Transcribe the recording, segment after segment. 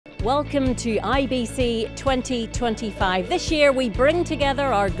Welcome to IBC 2025. This year we bring together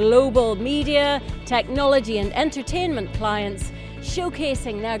our global media, technology and entertainment clients,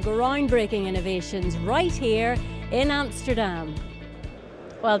 showcasing their groundbreaking innovations right here in Amsterdam.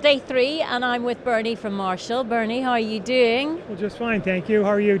 Well, day 3 and I'm with Bernie from Marshall. Bernie, how are you doing? Well, just fine, thank you.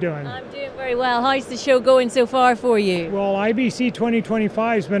 How are you doing? I'm doing very well. How's the show going so far for you? Well, IBC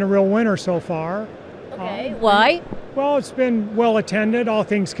 2025 has been a real winner so far. Okay, why? Well, it's been well attended, all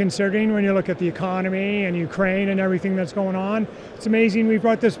things considering, when you look at the economy and Ukraine and everything that's going on. It's amazing we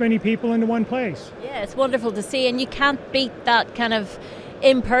brought this many people into one place. Yeah, it's wonderful to see, and you can't beat that kind of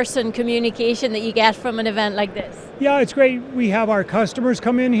in-person communication that you get from an event like this. Yeah, it's great. We have our customers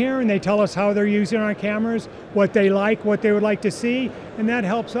come in here and they tell us how they're using our cameras, what they like, what they would like to see, and that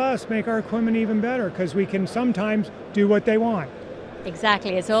helps us make our equipment even better because we can sometimes do what they want.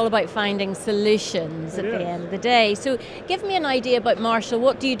 Exactly, it's all about finding solutions at the end of the day. So give me an idea about Marshall.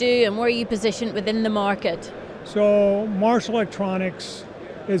 What do you do and where are you positioned within the market? So Marshall Electronics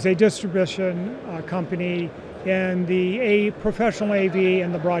is a distribution company in the professional AV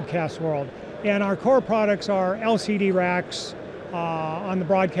and the broadcast world. And our core products are LCD racks on the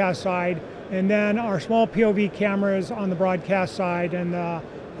broadcast side, and then our small POV cameras on the broadcast side and the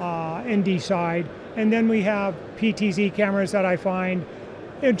ND side. And then we have PTZ cameras that I find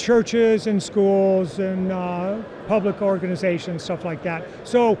in churches and schools and public organizations, stuff like that.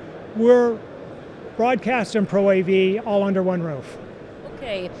 So we're broadcast and Pro AV all under one roof.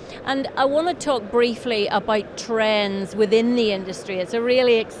 Okay, and I want to talk briefly about trends within the industry. It's a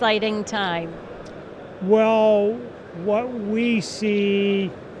really exciting time. Well, what we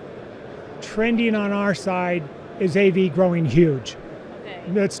see trending on our side is AV growing huge.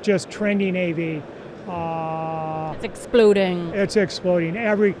 Okay. It's just trending AV. It's exploding. It's exploding.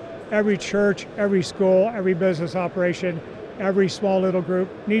 Every church, every school, every business operation, every small little group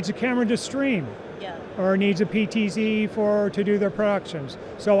needs a camera to stream. Yeah. Or needs a PTZ to do their productions.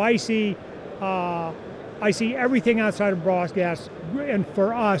 So I see everything outside of broadcast, and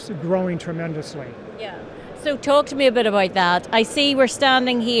for us, growing tremendously. Yeah. So talk to me a bit about that. I see we're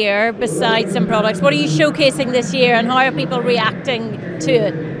standing here beside some products. What are you showcasing this year, and how are people reacting to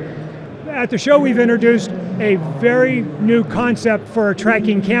it? At the show, we've introduced a very new concept for a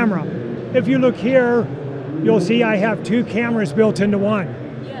tracking camera. If you look here, you'll see I have 2 cameras built into one.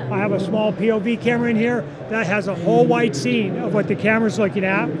 I have a small POV camera in here that has a whole wide scene of what the camera's looking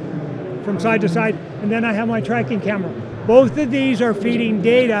at from side to side, and then I have my tracking camera. Both of these are feeding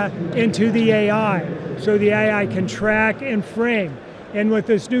data into the AI, so the AI can track and frame. And with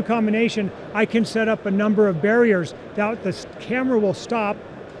this new combination, I can set up a number of barriers that the camera will stop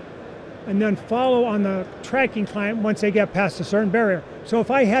and then follow on the tracking client once they get past a certain barrier. So if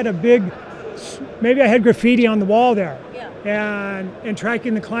I had maybe I had graffiti on the wall there, and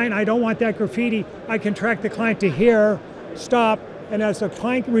tracking the client, I don't want that graffiti. I can track the client to here, stop, and as the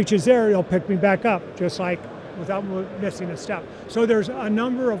client reaches there, it'll pick me back up, just like without missing a step. So there's a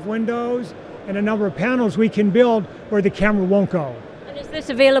number of windows and a number of panels we can build where the camera won't go. And is this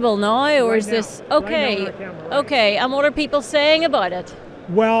available now, or is this okay? Right now on our camera, okay, and what are people saying about it?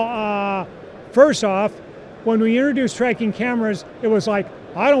 Well, first off, when we introduced tracking cameras, it was like,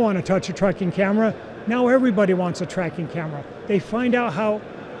 I don't want to touch a tracking camera. Now everybody wants a tracking camera. They find out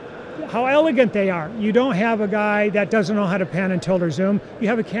how elegant they are. You don't have a guy that doesn't know how to pan and tilt or zoom. You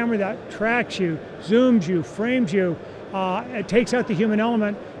have a camera that tracks you, zooms you, frames you. It takes out the human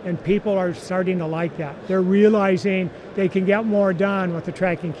element, and people are starting to like that. They're realizing they can get more done with the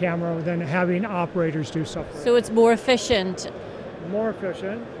tracking camera than having operators do something. So it's more efficient. More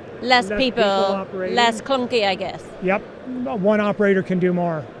efficient. Less people less clunky, I guess. Yep, one operator can do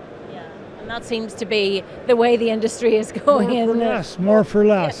more. Yeah, and that seems to be the way the industry is going, isn't it? More for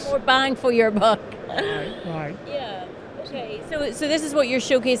less. Yeah, more bang for your buck. Right. Yeah, okay. So this is what you're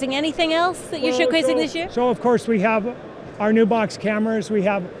showcasing. Anything else that you're showcasing this year? So of course we have our new box cameras, we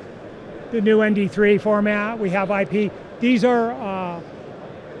have the new ND3 format, we have IP. These are,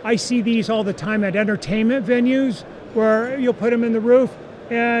 I see these all the time at entertainment venues where you'll put them in the roof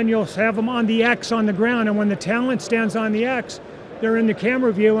and you'll have them on the X on the ground, and when the talent stands on the X, they're in the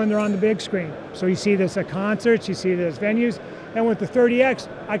camera view and they're on the big screen. So you see this at concerts, you see this at venues, and with the 30X,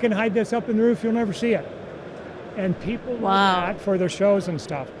 I can hide this up in the roof, you'll never see it. And people love that for their shows and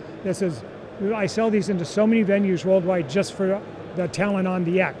stuff. I sell these into so many venues worldwide just for the talent on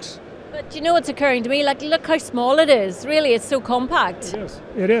the X. But do you know what's occurring to me? Like, look how small it is. Really, it's so compact. It is.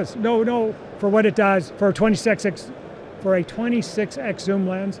 It is. No, for what it does, for a 26x zoom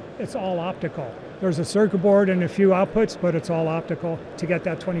lens, it's all optical. There's a circuit board and a few outputs, but it's all optical to get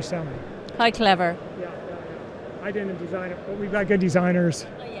that 27. How clever. Yeah. I didn't design it, but we've got good designers.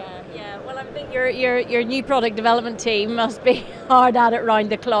 Oh, yeah. Your new product development team must be hard at it round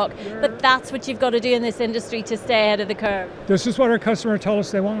the clock, but that's what you've got to do in this industry to stay ahead of the curve. This is what our customers tell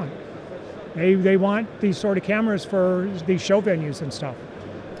us they want. They want these sort of cameras for these show venues and stuff.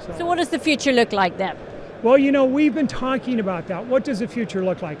 So what does the future look like then? Well, you know, we've been talking about that. What does the future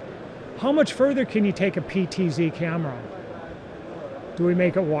look like? How much further can you take a PTZ camera? Do we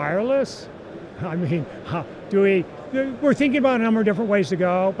make it wireless? I mean, we're thinking about a number of different ways to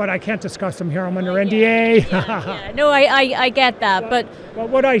go, but I can't discuss them here. I'm under NDA. Yeah. No, I get that, but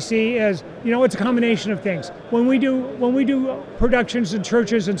what I see is, you know, it's a combination of things. When we do productions in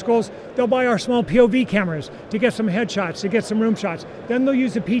churches and schools, they'll buy our small POV cameras to get some headshots, to get some room shots. Then they'll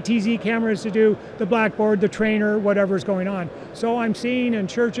use the PTZ cameras to do the blackboard, the trainer, whatever's going on. So I'm seeing in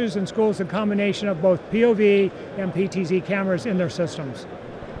churches and schools a combination of both POV and PTZ cameras in their systems.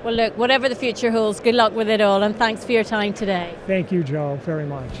 Well, look, whatever the future holds, good luck with it all, and thanks for your time today. Thank you, Joe, very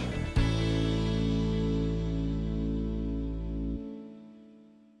much.